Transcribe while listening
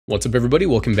What's up everybody,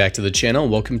 welcome back to the channel.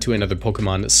 Welcome to another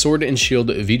Pokemon Sword and Shield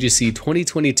VGC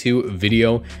 2022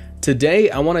 video. Today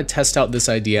I want to test out this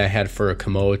idea I had for a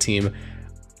KOMMO-O team.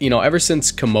 You know, ever since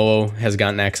KOMMO-O has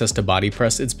gotten access to body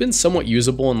press, it's been somewhat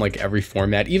usable in like every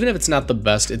format. Even if it's not the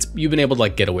best, you've been able to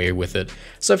like get away with it.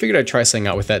 So I figured I'd try something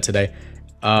out with that today.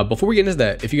 Before we get into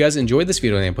that, if you guys enjoyed this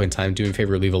video at any point in time, do me a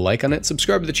favor, leave a like on it,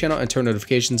 subscribe to the channel, and turn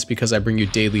notifications because I bring you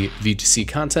daily VGC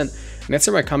content. And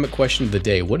answer my comment question of the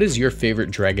day: what is your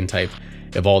favorite dragon type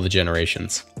of all the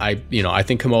generations? I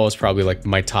think KOMMO-O is probably like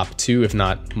my top two, if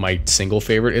not my single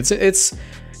favorite. It's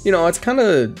kind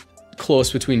of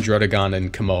close between Druddigon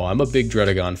and KOMMO-O. I'm a big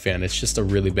Druddigon fan. It's just a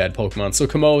really bad Pokemon, so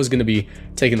KOMMO-O is going to be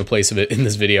taking the place of it in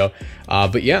this video.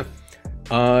 But yeah.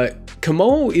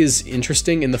 KOMMO-O is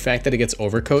interesting in the fact that it gets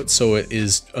Overcoat, so it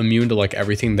is immune to like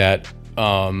everything that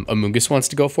Amoonguss wants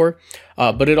to go for,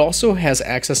 but it also has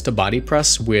access to body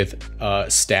press with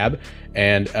stab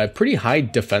and a pretty high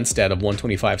defense stat of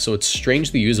 125, so it's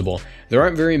strangely usable. There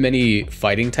aren't very many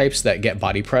fighting types that get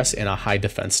body press and a high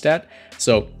defense stat,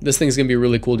 so this thing's gonna be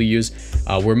really cool to use.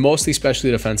 We're mostly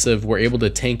specially defensive. We're able to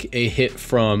tank a hit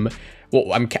from,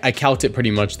 well, I calc it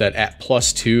pretty much that at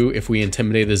 +2, if we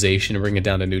intimidate the Zacian and bring it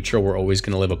down to neutral, we're always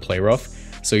going to live a play rough.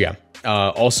 So yeah,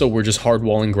 also we're just hard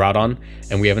walling Groudon,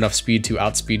 and we have enough speed to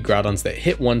outspeed Groudons that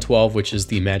hit 112, which is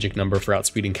the magic number for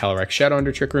outspeeding Calyrex Shadow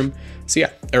under Trick Room. So yeah,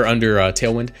 or under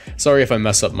Tailwind. Sorry if I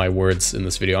mess up my words in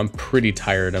this video. I'm pretty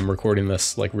tired. I'm recording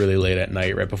this like really late at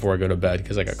night, right before I go to bed,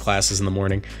 because I got classes in the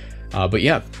morning. But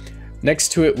yeah.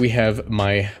 Next to it, we have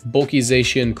my bulky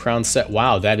Zacian crown set.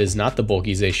 Wow, that is not the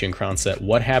bulky Zacian crown set.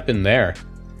 What happened there?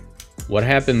 What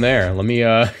happened there? Let me,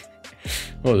 oh,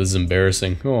 this is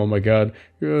embarrassing. Oh my god.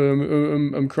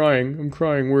 I'm crying. I'm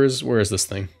crying. Where is this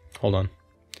thing? Hold on.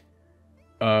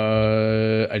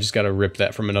 I just gotta rip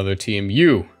that from another team.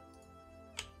 You,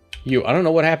 I don't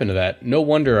know what happened to that. No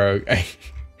wonder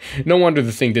no wonder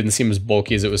the thing didn't seem as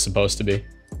bulky as it was supposed to be.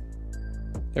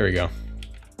 There we go.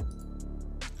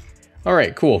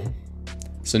 Alright, cool.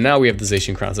 So now we have the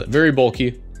Zacian crown set. Very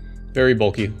bulky. Very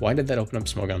bulky. Why did that open up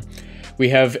Smogon? We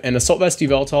have an Assault Vest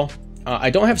Yveltal.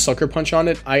 I don't have Sucker Punch on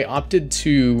it. I opted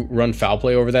to run Foul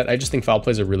Play over that. I just think Foul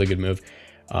Play is a really good move.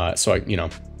 So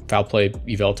Foul Play,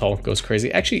 Yveltal goes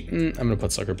crazy. Actually, I'm going to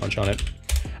put Sucker Punch on it.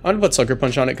 I'm going to put Sucker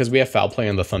Punch on it because we have Foul Play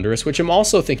on the Thundurus, which I'm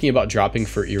also thinking about dropping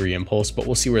for Eerie Impulse, but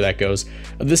we'll see where that goes.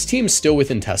 This team's still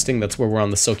within testing. That's where we're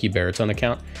on the Silky Baritone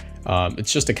account.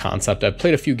 It's just a concept. I've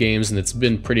played a few games and it's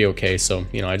been pretty okay, so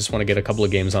I just want to get a couple of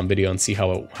games on video and see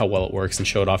how well it works and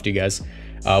show it off to you guys.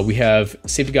 We have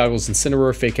Safety Goggles,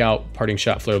 Incineroar, Fake Out, Parting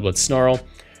Shot, Flare Blitz, Snarl,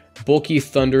 Bulky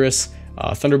Thundurus,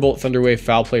 Thunderbolt, Thunderwave,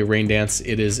 Foul Play, Rain Dance.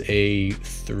 It is a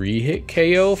 3-hit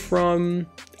KO from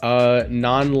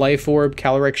non-Life Orb,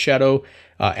 Calyrex Shadow,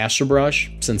 Astral Barrage,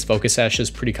 since Focus Sash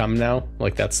is pretty common now.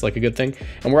 Like, that's like a good thing.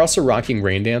 And we're also rocking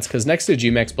Rain Dance because next to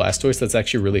G-Max Blastoise, that's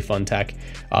actually really fun tech.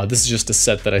 This is just a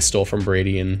set that I stole from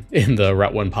Brady in the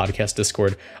Route 1 podcast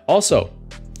Discord. Also,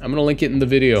 I'm going to link it in the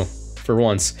video for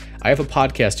once. I have a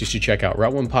podcast you should check out.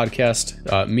 Route 1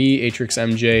 podcast. Me, Atrix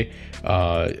MJ,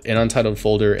 an Untitled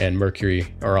Folder, and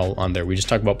Mercury are all on there. We just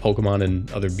talk about Pokemon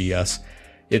and other BS.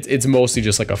 It's mostly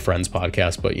just like a friends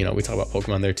podcast, but we talk about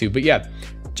Pokemon there too. But yeah,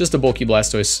 just a bulky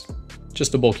Blastoise,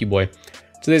 just a bulky boy.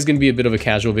 Today's gonna be a bit of a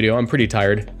casual video. I'm pretty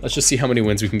tired. Let's just see how many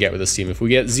wins we can get with this team. If we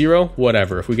get 0,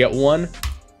 whatever. If we get 1,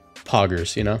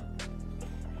 poggers,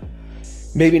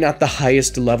 Maybe not the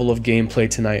highest level of gameplay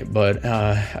tonight, but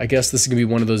I guess this is gonna be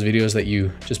one of those videos that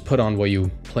you just put on while you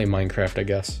play Minecraft, I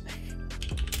guess.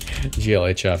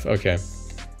 GLHF, okay.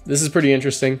 This is pretty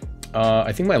interesting.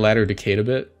 I think my ladder decayed a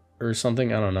bit or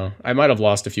something, I don't know. I might have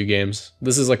lost a few games.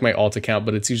 This is like my alt account,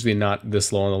 but it's usually not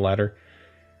this low on the ladder.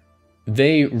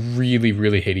 They really,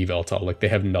 really hate Yveltal. Like, they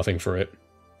have nothing for it.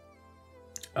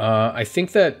 I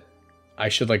think that I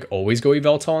should like always go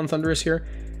Yveltal on Thundurus here.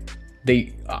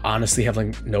 They honestly have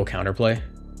like no counterplay.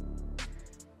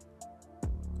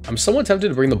 I'm somewhat tempted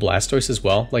to bring the Blastoise as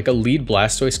well. Like, a lead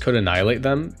Blastoise could annihilate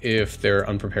them if they're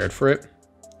unprepared for it.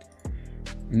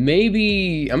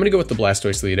 Maybe I'm gonna go with the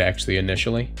Blastoise lead actually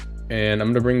initially. And I'm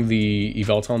going to bring the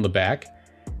Yveltal in the back.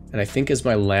 And I think as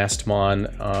my last mon,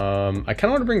 I kind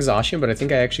of want to bring Zacian, but I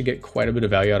think I actually get quite a bit of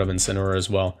value out of Incineroar as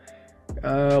well.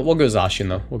 We'll go Zacian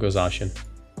though. We'll go Zacian.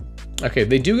 Okay,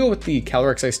 they do go with the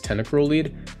Calyrex Ice Tentacruel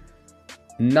lead.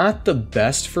 Not the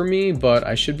best for me, but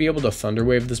I should be able to Thunder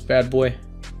Wave this bad boy.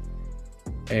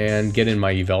 And get in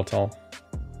my Yveltal.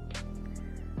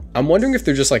 I'm wondering if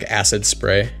they're just like Acid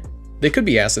Spray. They could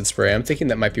be Acid Spray. I'm thinking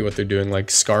that might be what they're doing,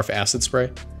 like Scarf Acid Spray.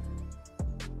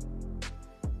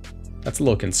 That's a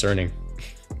little concerning.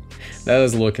 That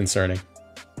is a little concerning.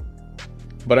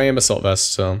 But I am Assault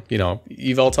Vest, so, you know,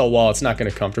 Yveltal, while it's not going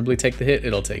to comfortably take the hit,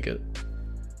 it'll take it.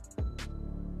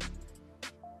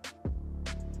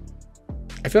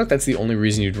 I feel like that's the only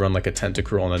reason you'd run like a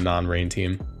Tentacruel on a non-rain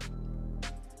team.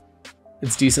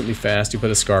 It's decently fast, you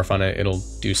put a Scarf on it, it'll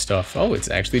do stuff. Oh, it's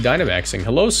actually Dynamaxing.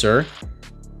 Hello, sir.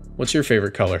 What's your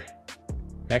favorite color?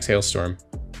 Max Hailstorm.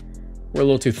 We're a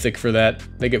little too thick for that.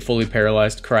 They get fully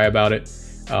paralyzed, cry about it.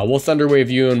 We'll Thunder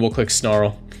Wave you and we'll click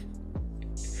Snarl.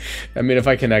 I mean, if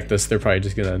I connect this, they're probably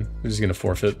just gonna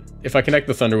forfeit. If I connect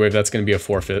the Thunder Wave, that's gonna be a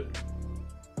forfeit.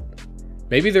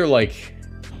 Maybe they're like,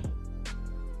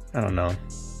 I don't know.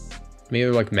 Maybe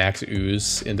they're like max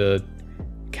ooze into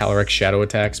Calyrex shadow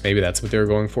attacks. Maybe that's what they were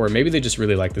going for. Maybe they just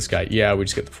really like this guy. Yeah, we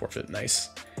just get the forfeit. Nice.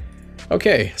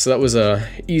 Okay, so that was a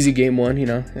easy game one. You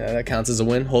know, that counts as a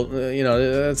win. You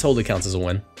know, that totally counts as a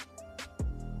win.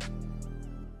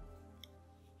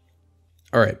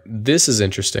 All right, this is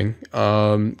interesting.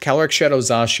 Calyrex Shadow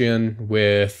Zacian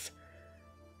with,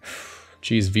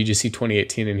 geez, VGC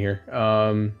 2018 in here.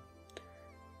 Let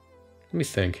me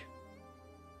think.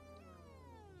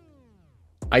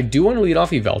 I do want to lead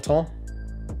off Yveltal,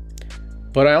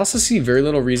 but I also see very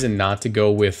little reason not to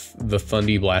go with the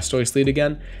Thundy Blastoise lead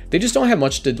again. They just don't have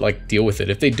much to like deal with it.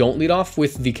 If they don't lead off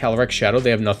with the Calyrex Shadow, they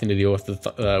have nothing to deal with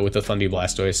the Thundy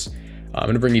Blastoise. I'm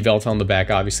going to bring Yveltal in the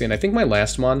back, obviously, and I think my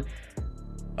last mon,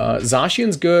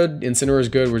 Zacian's good, Incineroar's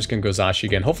good, we're just going to go Zaci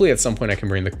again. Hopefully at some point I can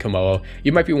bring the KOMMO-O.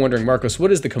 You might be wondering, Marcos,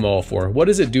 what is the KOMMO-O for? What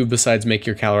does it do besides make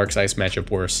your Calyrex Ice matchup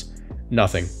worse?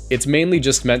 Nothing. It's mainly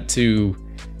just meant to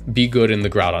be good in the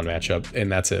Groudon matchup,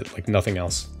 and that's it, like nothing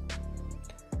else.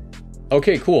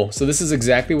 Okay, cool. So this is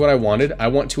exactly what I wanted. I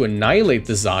want to annihilate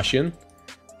the Zacian,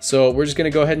 so we're just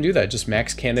going to go ahead and do that. Just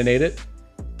max cannonade it.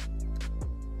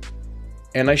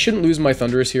 And I shouldn't lose my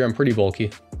Thundurus here. I'm pretty bulky.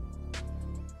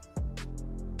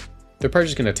 They're probably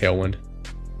just going to Tailwind.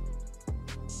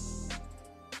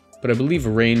 But I believe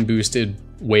Rain boosted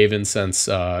Wave Incense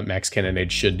max cannonade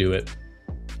should do it.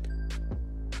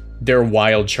 Their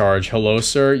Wild Charge. Hello,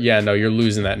 sir? Yeah, no, you're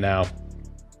losing that now.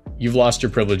 You've lost your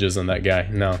privileges on that guy.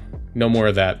 No. No more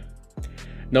of that.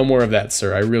 No more of that,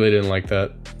 sir. I really didn't like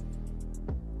that.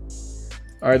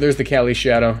 Alright, there's the Cali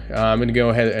Shadow. I'm going to go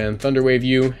ahead and Thunder Wave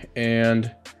you.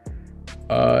 And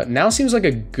now seems like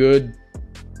a good...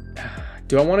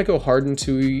 Do I want to go hard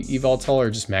into Yveltal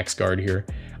or just Max Guard here?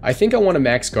 I think I want to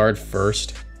Max Guard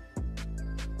first.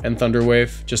 And Thunder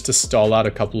Wave, just to stall out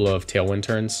a couple of Tailwind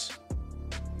turns.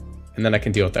 And then I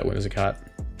can deal with that Whimsicott.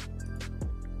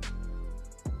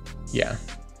 Yeah.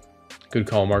 Good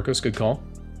call, Marcos. Good call.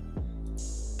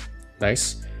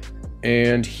 Nice.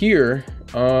 And here,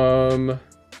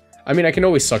 I mean, I can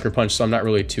always Sucker Punch, so I'm not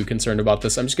really too concerned about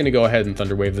this. I'm just going to go ahead and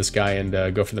Thunder Wave this guy and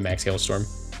go for the Max Hailstorm.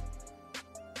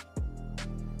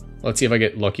 Let's see if I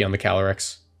get lucky on the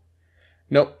Calyrex.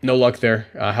 Nope, no luck there.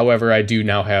 However, I do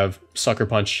now have Sucker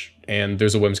Punch, and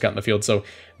there's a Whimsicott in the field, so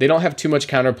they don't have too much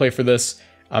counterplay for this.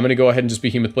 I'm going to go ahead and just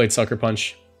Behemoth Blade Sucker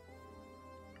Punch.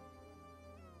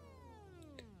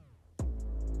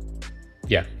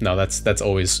 Yeah, no, that's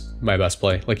always my best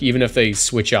play. Like, even if they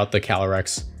switch out the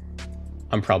Calyrex,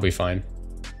 I'm probably fine.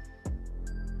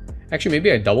 Actually,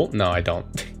 maybe I double? No, I don't.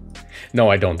 No,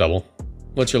 I don't double.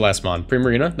 What's your last mon?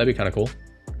 Primarina? That'd be kind of cool.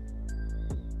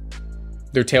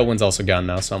 Their Tailwind's also gone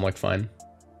now, so I'm like, fine.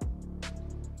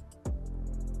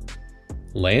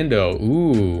 Lando,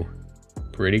 ooh.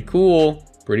 Pretty cool.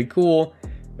 Pretty cool.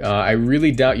 I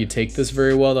really doubt you take this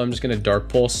very well, though. I'm just going to Dark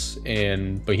Pulse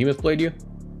and Behemoth Blade you.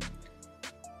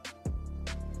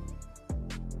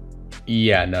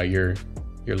 Yeah, no, you're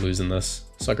losing this.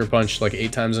 Sucker Punch like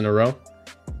 8 times in a row.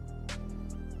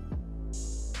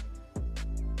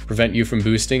 Prevent you from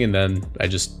boosting, and then I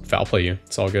just Foul Play you.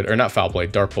 It's all good. Or not Foul Play,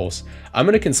 Dark Pulse. I'm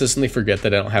going to consistently forget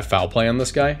that I don't have Foul Play on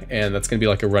this guy, and that's going to be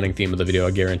like a running theme of the video,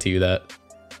 I guarantee you that.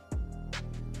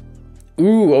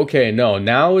 Ooh, okay, no,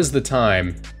 now is the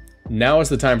time. Now is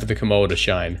the time for the KOMMO-O to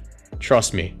shine.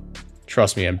 Trust me.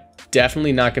 Trust me, I'm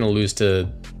definitely not going to lose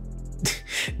to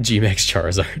G-Max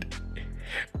Charizard.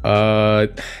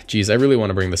 Geez, I really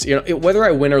want to bring this. You know, whether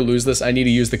I win or lose this, I need to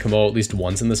use the KOMMO-O at least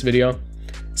once in this video.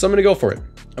 So I'm going to go for it.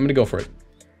 I'm going to go for it.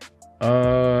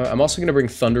 I'm also going to bring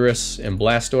Thundurus and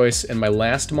Blastoise, and my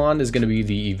last mon is going to be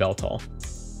the Yveltal.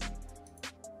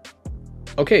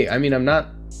 Okay, I mean, I'm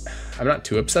not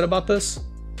too upset about this.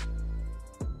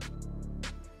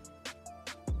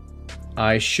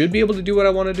 I should be able to do what I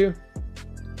want to do.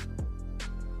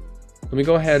 Let me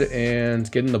go ahead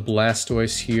and get in the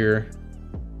Blastoise here.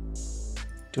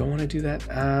 Do I want to do that?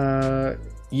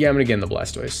 Yeah, I'm going to get in the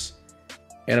Blastoise.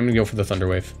 And I'm going to go for the Thunder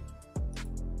Wave.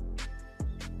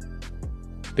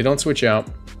 They don't switch out,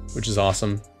 which is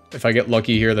awesome. If I get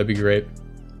lucky here, that'd be great.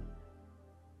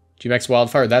 G-Max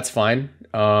Wildfire, that's fine.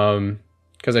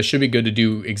 Because I should be good to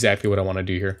do exactly what I want to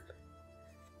do here.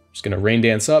 Just going to Rain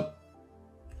Dance up.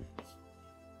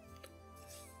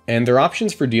 And their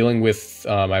options for dealing with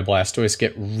my Blastoise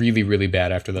get really, really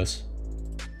bad after this.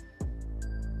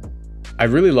 I'd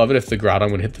really love it if the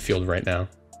Groudon would hit the field right now.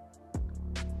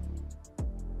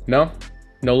 No?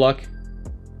 No luck?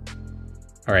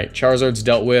 Alright, Charizard's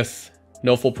dealt with.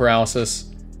 No full paralysis.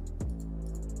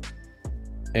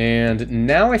 And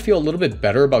now I feel a little bit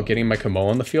better about getting my KOMMO-O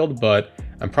on the field, but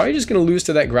I'm probably just going to lose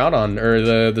to that Groudon, or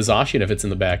the Zacian if it's in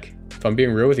the back. If I'm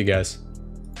being real with you guys.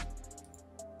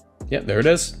 Yep, there it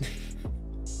is.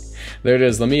 There it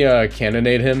is. Let me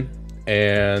Cannonade him,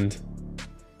 and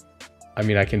I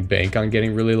mean, I can bank on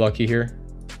getting really lucky here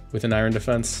with an Iron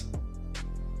Defense.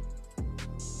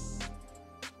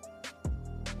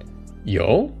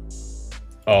 Yo?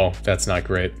 Oh, that's not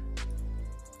great.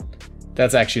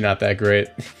 That's actually not that great.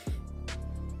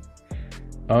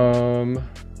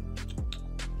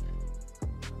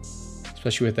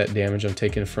 Especially with that damage I'm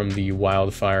taking from the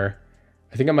Wildfire.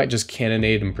 I think I might just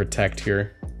Cannonade and Protect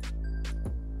here.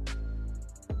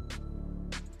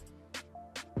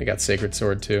 I got Sacred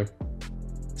Sword too.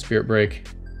 Spirit Break.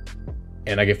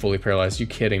 And I get fully paralyzed. You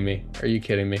kidding me? Are you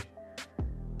kidding me?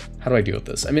 How do I deal with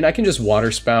this? I mean, I can just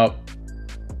Water Spout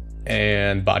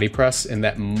and Body Press, and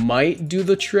that might do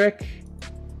the trick.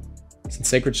 Since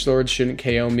Sacred Sword shouldn't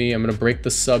KO me, I'm going to break the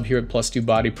sub here at +2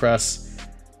 Body Press.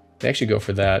 They actually go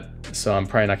for that, so I'm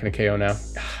probably not going to KO now.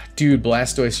 Dude,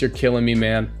 Blastoise, you're killing me,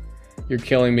 man. You're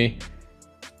killing me.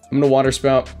 I'm going to Water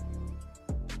Spout.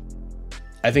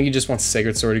 I think he just wants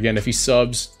Sacred Sword again. If he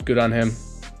subs, good on him.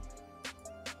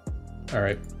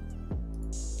 Alright.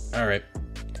 Alright.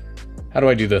 How do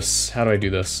I do this? How do I do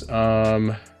this?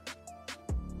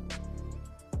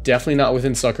 Definitely not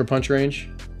within Sucker Punch range.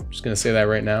 I'm just going to say that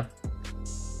right now.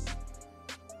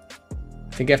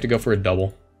 I think I have to go for a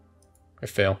double. I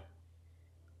fail.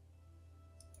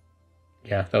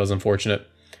 Yeah, that was unfortunate.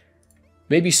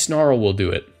 Maybe Snarl will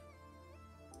do it.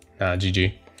 Nah,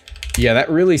 GG. Yeah, that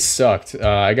really sucked.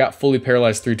 I got fully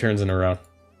paralyzed 3 turns in a row.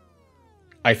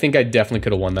 I think I definitely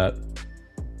could have won that.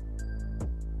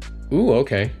 Ooh,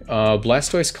 okay.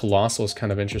 Blastoise Colossal is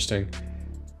kind of interesting.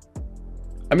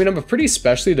 I mean, I'm a pretty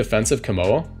specially defensive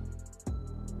KOMMO-O.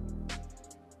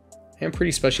 I'm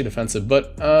pretty specially defensive,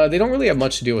 but they don't really have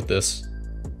much to deal with this.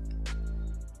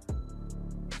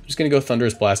 I'm just going to go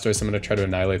Thunderous Blastoise. I'm going to try to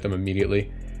annihilate them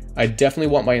immediately. I definitely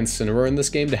want my Incineroar in this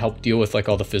game to help deal with like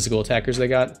all the physical attackers they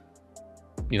got.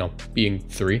 You know, being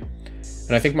 3.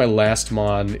 And I think my last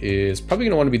Mon is probably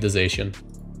going to want to be the Zacian.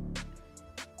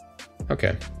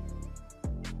 Okay.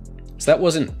 So that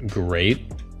wasn't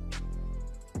great.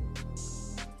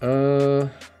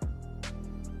 I'm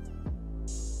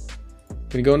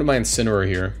gonna go into my Incineroar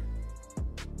here.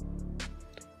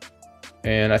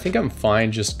 And I think I'm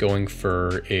fine just going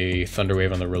for a Thunder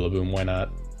Wave on the Rillaboom, why not?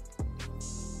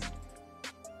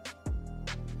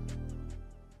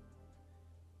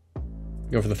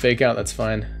 Go for the Fake Out, that's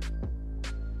fine.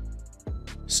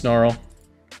 Snarl.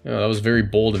 Oh, that was very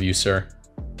bold of you, sir.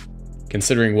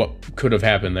 Considering what could have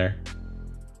happened there.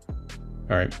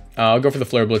 Alright, I'll go for the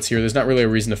Flare Blitz here. There's not really a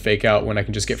reason to Fake Out when I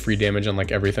can just get free damage on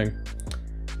like everything.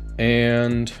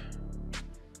 And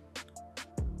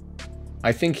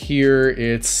I think here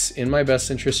it's in my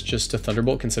best interest just to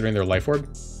Thunderbolt considering their Life Orb.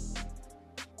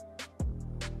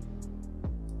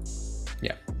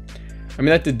 Yeah. I mean,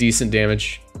 that did decent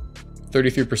damage.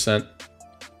 33%.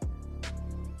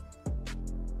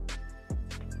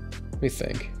 Let me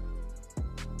think.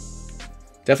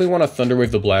 Definitely want to Thunder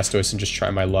Wave the Blastoise and just try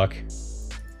my luck.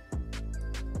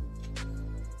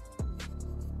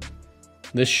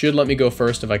 This should let me go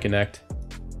first if I connect.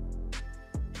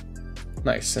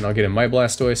 Nice, and I'll get in my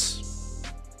Blastoise.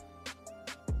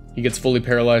 He gets fully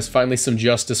paralyzed. Finally some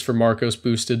justice for Marcos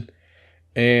boosted.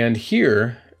 And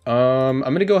here, I'm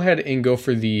going to go ahead and go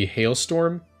for the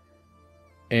Hailstorm.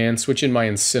 And switch in my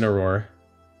Incineroar.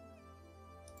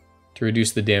 To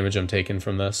reduce the damage I'm taking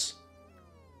from this.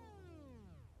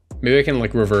 Maybe I can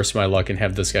like reverse my luck and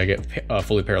have this guy get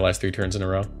fully paralyzed 3 turns in a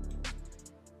row.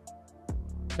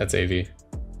 That's AV.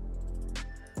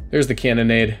 There's the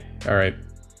Cannonade. Alright.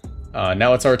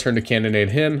 Now it's our turn to Cannonade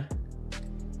him.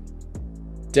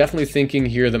 Definitely thinking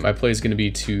here that my play is going to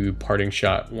be to Parting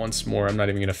Shot once more. I'm not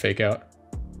even going to Fake Out.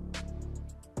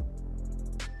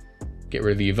 Get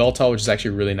rid of the Yveltal, which is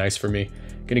actually really nice for me.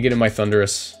 Going to get in my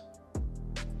Thunderous.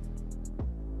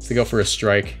 So go for a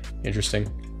Strike. Interesting.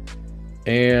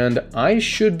 And I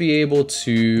should be able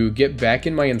to get back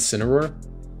in my Incineroar.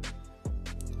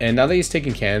 And now that he's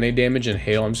taking Cannonade damage and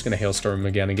Hail, I'm just going to Hailstorm him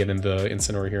again and get into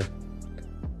Incineroar here.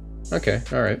 Okay,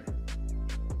 alright.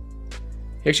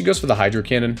 He actually goes for the Hydro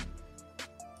Cannon.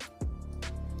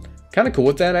 Kind of cool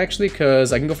with that, actually,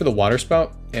 because I can go for the Water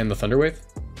Spout and the Thunder Wave.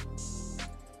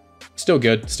 Still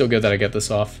good that I get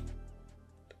this off.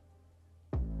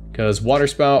 Because Water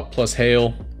Spout plus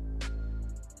Hail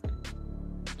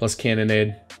plus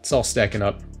Cannonade, it's all stacking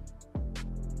up.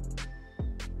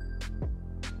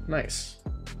 Nice.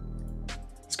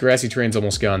 This grassy terrain's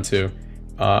almost gone too.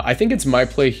 I think it's my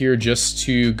play here just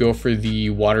to go for the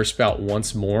Water Spout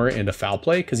once more and a Foul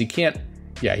Play, because he can't,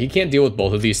 yeah, he can't deal with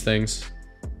both of these things.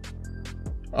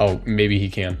 Oh, maybe he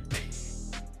can.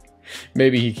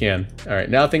 Maybe he can. All right,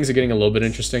 now things are getting a little bit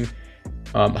interesting.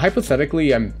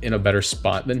 Hypothetically, I'm in a better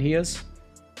spot than he is.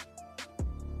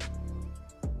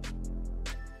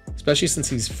 Especially since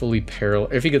he's fully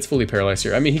paralyzed. If he gets fully paralyzed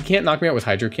here. I mean, he can't knock me out with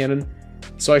Hydro Cannon,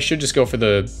 so I should just go for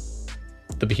the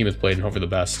Behemoth Blade and hope for the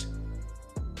best.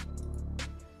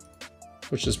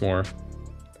 Which is more...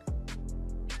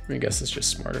 I guess it's just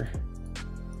smarter.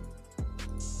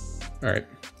 Alright.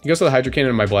 He goes to the Hydro Cannon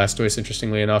and my Blastoise,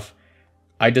 interestingly enough.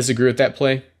 I disagree with that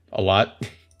play a lot.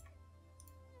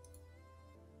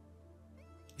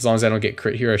 As long as I don't get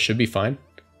crit here, I should be fine.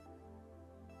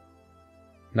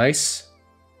 Nice.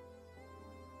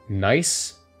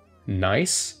 Nice.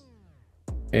 Nice.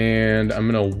 And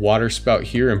I'm going to Water Spout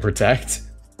here and protect.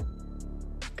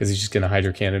 Because he's just going to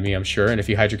Hydro Cannon me, I'm sure. And if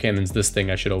he Hydro Cannons this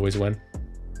thing, I should always win.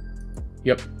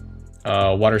 Yep.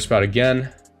 Water Spout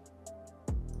again.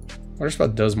 Water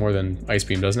Spout does more than Ice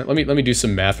Beam, doesn't it? Let me do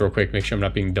some math real quick, make sure I'm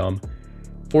not being dumb.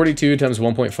 42 times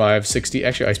 1.5, 60.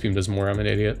 Actually, Ice Beam does more. I'm an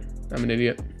idiot. I'm an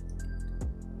idiot.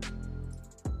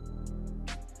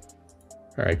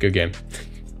 All right, good game.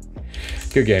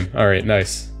 Good game. All right,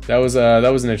 nice. That was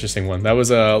an interesting one. That was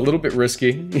a little bit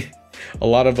risky. A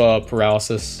lot of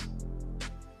paralysis.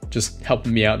 Just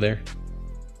helping me out there.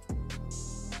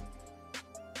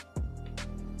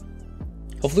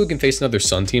 Hopefully we can face another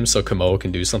Sun team so KOMMO-O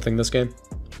can do something this game.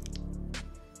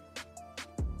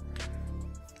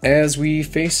 As we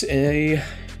face a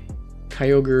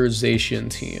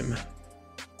Kyogreization team.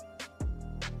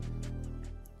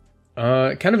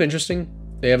 Kind of interesting.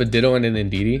 They have a Ditto and an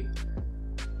Indeedee.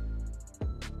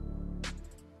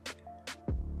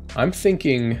 I'm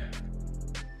thinking...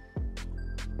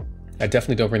 I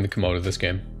definitely don't bring the KOMMO-O to this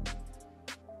game.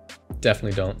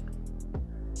 Definitely don't.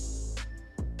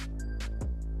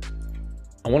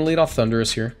 I want to lead off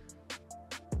Thundurus here.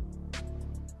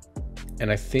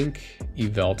 And I think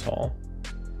Yveltal.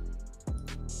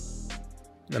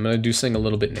 I'm going to do something a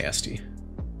little bit nasty.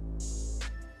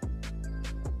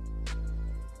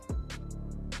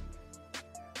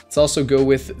 Let's also go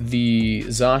with the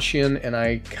Zacian, and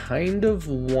I kind of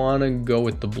want to go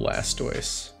with the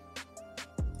Blastoise.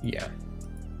 Yeah.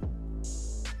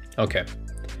 Okay.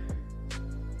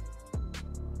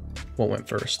 What went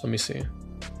first? Let me see.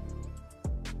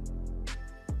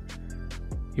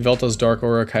 Yveltal's Dark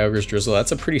Aura, Kyogre's Drizzle.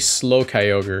 That's a pretty slow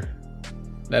Kyogre.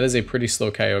 That is a pretty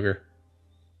slow Kyogre.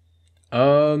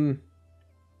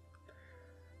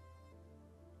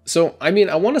 So, I mean,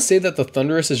 I want to say that the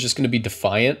Thundurus is just going to be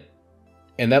Defiant.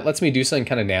 And that lets me do something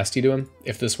kind of nasty to him,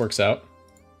 if this works out.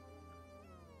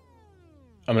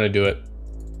 I'm going to do it.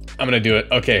 I'm going to do it.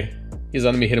 Okay. He's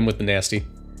letting me hit him with the nasty.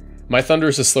 My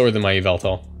Thundurus is slower than my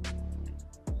Yveltal.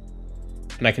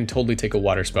 And I can totally take a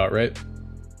Water Spout, right?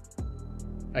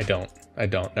 I don't.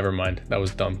 Never mind. That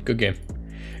was dumb. Good game.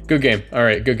 Good game. All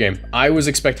right, good game. I was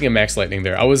expecting a Max Lightning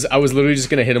there. I was literally just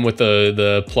gonna hit him with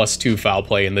the +2 Foul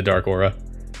Play in the Dark Aura.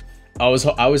 I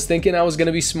was thinking I was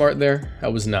gonna be smart there. I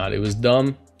was not. It was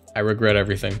dumb. I regret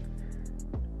everything.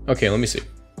 Okay, let me see.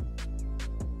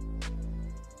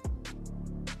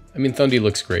 I mean, Thundy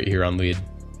looks great here on lead.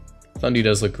 Thundy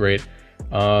does look great,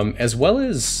 as well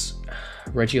as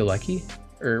Regieleki.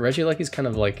 Or Regieleki's kind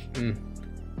of like.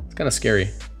 It's kind of scary,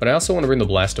 but I also want to bring the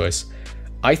Blastoise.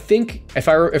 I think, if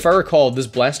I recall, this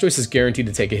Blastoise is guaranteed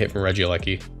to take a hit from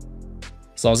Regieleki.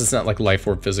 As long as it's not like Life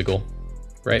Orb physical,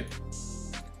 right?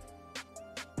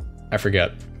 I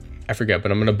forget,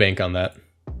 but I'm going to bank on that.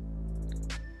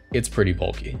 It's pretty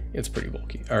bulky. It's pretty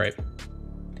bulky. All right.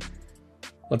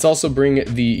 Let's also bring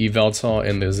the Yveltal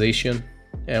and the Zacian,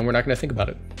 and we're not going to think about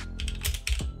it.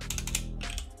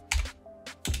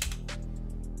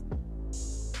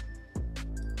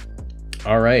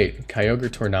 All right, Kyogre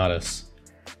Tornadus.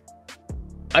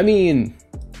 I mean,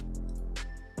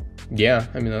 yeah,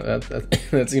 I mean,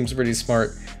 that seems pretty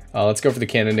smart. Let's go for the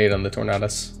Cannonade on the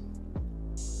Tornadus.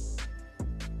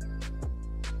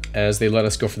 As they let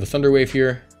us go for the Thunder Wave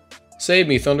here. Save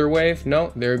me, Thunder Wave.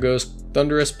 No, there goes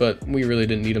Thundurus, but we really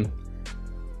didn't need him.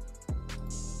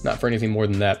 Not for anything more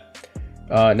than that.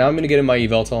 Now I'm going to get in my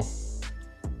Yveltal.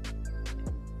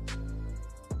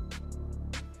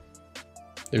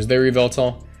 There's their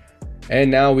Yveltal. And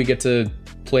now we get to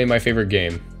play my favorite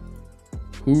game.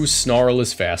 Whose Snarl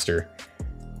is faster?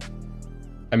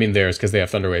 I mean theirs, because they have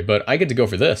Thunder Wave, but I get to go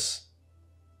for this.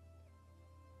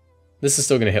 This is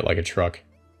still going to hit like a truck.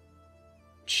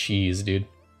 Jeez, dude.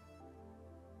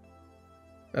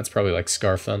 That's probably like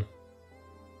Scarf then.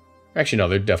 Actually, no,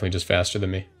 they're definitely just faster than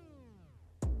me.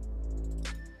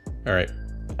 Alright.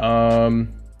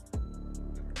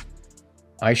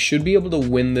 I should be able to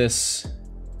win this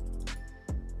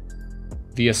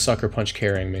via Sucker Punch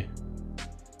carrying me.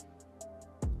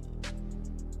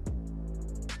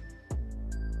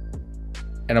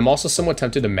 And I'm also somewhat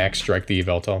tempted to Max Strike the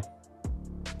Yveltal.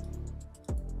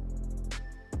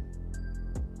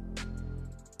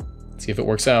 See if it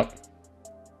works out.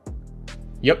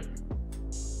 Yep.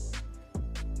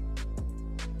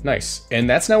 Nice. And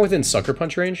that's now within Sucker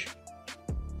Punch range.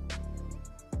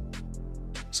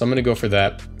 So I'm going to go for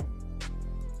that.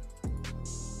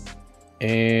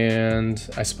 And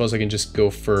I suppose I can just go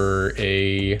for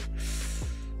a...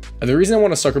 The reason I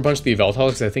want to Sucker Punch the Yveltal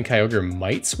is because I think Kyogre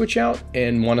might switch out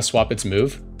and want to swap its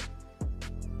move.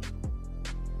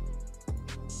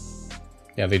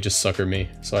 Yeah, they just sucker me,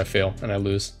 so I fail and I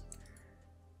lose.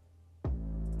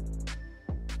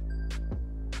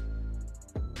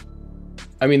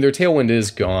 I mean, their Tailwind is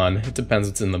gone. It depends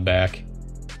what's in the back.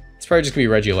 It's probably just going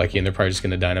to be Regieleki, and they're probably just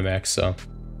going to Dynamax, so...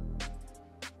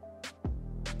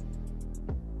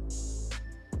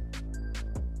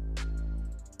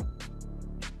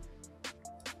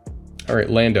 Alright,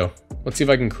 Lando. Let's see if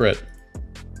I can crit.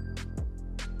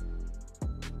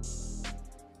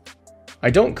 I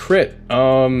don't crit,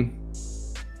 but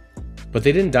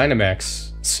they didn't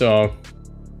Dynamax, so...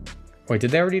 Wait, did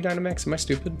they already Dynamax? Am I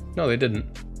stupid? No, they didn't.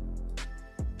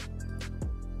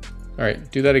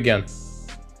 Alright, do that again.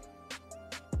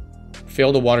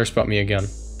 Fail to Water Spout me again.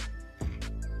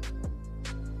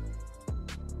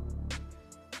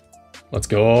 Let's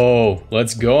go!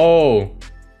 Let's go!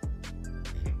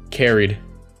 Carried.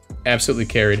 Absolutely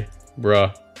carried.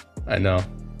 Bruh. I know.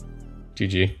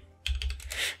 GG.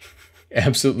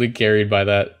 Absolutely carried by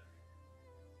that.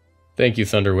 Thank you,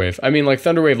 Thunder Wave. I mean, like,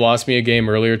 Thunder Wave lost me a game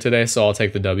earlier today, so I'll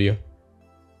take the W.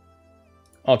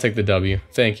 I'll take the W.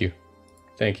 Thank you.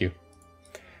 Thank you.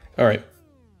 Alright.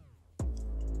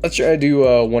 Let's try to do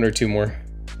one or two more.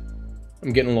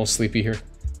 I'm getting a little sleepy here.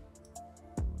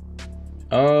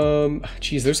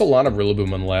 Geez, there's a lot of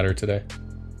Rillaboom on the ladder today.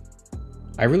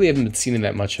 I really haven't been seeing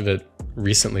that much of it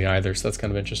recently either, so that's kind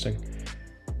of interesting.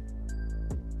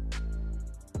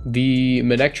 The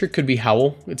Manectric could be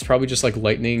Howl. It's probably just like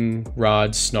Lightning,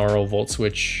 Rod, Snarl, Volt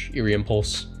Switch, Eerie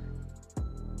Impulse.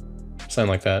 Something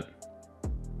like that.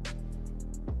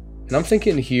 And I'm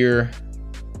thinking here...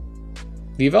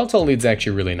 The Yveltal lead's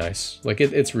actually really nice. Like,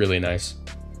 it's really nice.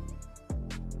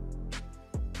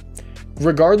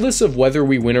 Regardless of whether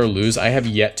we win or lose, I have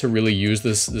yet to really use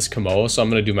this KOMMO-O, so I'm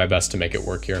going to do my best to make it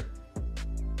work here.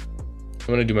 I'm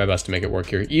going to do my best to make it work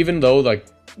here. Even though, like,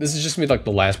 this is just going to be, like,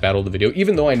 the last battle of the video.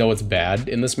 Even though I know it's bad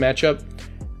in this matchup,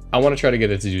 I want to try to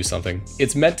get it to do something.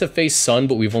 It's meant to face Sun,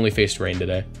 but we've only faced Rain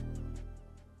today.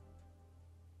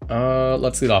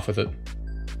 Let's lead off with it.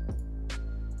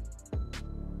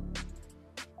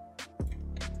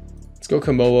 Let's go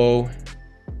KOMMO-O,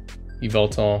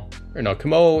 Yveltal. Or no,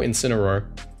 KOMMO-O, Incineroar.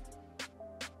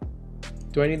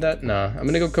 Do I need that? Nah. I'm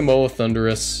gonna go KOMMO-O,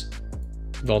 Thundurus,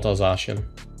 Yveltal, Zacian.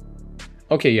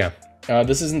 Okay, yeah.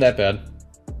 This isn't that bad.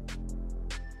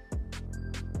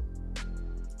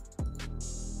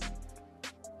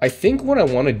 I think what I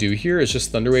want to do here is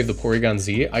just Thunder Wave the Porygon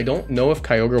Z. I don't know if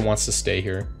Kyogre wants to stay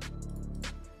here.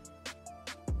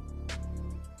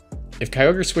 If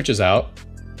Kyogre switches out,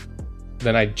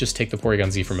 then I just take the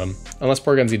Porygon Z from him. Unless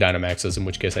Porygon Z Dynamaxes, in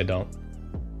which case I don't.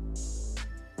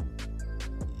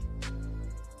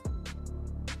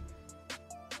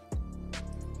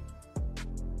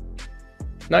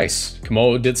 Nice.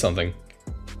 KOMMO-O did something.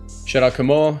 Shout out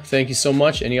KOMMO-O, thank you so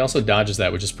much. And he also dodges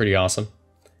that, which is pretty awesome.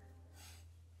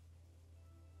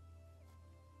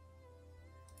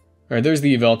 Alright, there's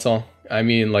the Yveltal. I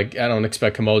mean, like, I don't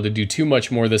expect KOMMO-O to do too much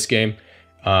more this game.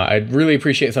 I'd really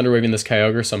appreciate Thunder Waving this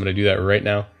Kyogre, so I'm going to do that right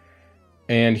now.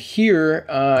 And here,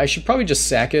 I should probably just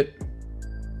sack it.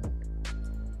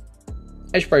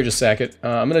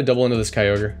 I'm going to double into this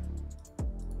Kyogre.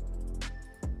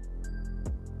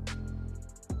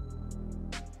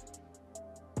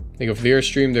 They go for the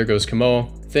Airstream, there goes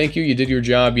KOMMO-O. Thank you, you did your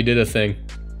job, you did a thing.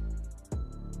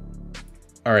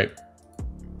 Alright.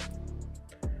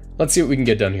 Let's see what we can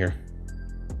get done here.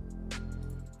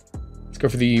 Go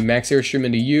for the Max Airstream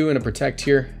into you and a Protect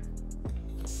here.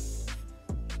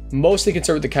 mostly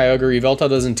concerned with the Kyogre. Yveltal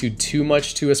doesn't do too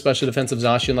much to a special defensive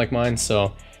Zacian like mine,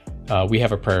 so we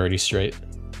have a priority straight.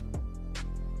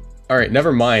 Alright,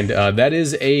 never mind. That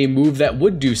is a move that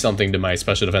would do something to my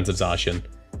special defensive Zacian.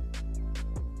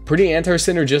 Pretty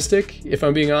anti-synergistic, if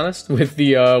I'm being honest, with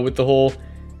the whole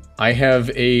I have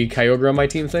a Kyogre on my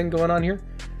team thing going on here.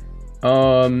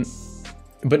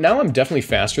 But now I'm definitely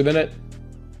faster than it.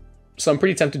 So I'm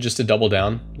pretty tempted just to double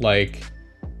down, like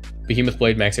Behemoth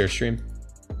Blade, Max Airstream.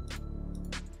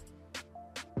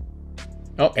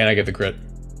 Oh, and I get the crit.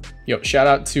 Yo, shout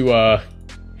out to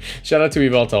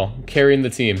Yveltal, carrying the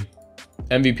team.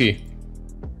 MVP.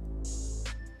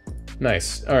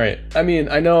 Nice. Alright. I mean,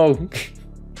 I know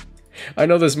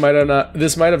this might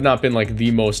have not been like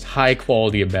the most high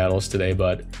quality of battles today,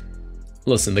 but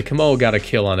listen, the KOMMO-O got a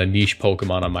kill on a niche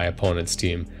Pokemon on my opponent's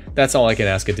team. That's all I can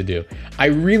ask it to do. I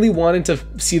really wanted to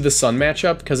see the Sun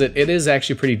matchup because it is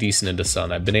actually pretty decent into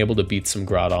Sun. I've been able to beat some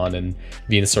Groudon and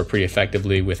Venusaur pretty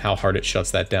effectively with how hard it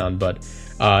shuts that down, but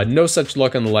no such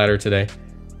luck on the ladder today.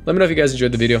 Let me know if you guys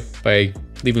enjoyed the video by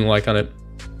leaving a like on it,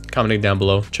 commenting down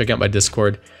below, checking out my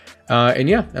Discord, and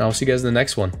yeah, and I'll see you guys in the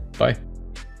next one. Bye.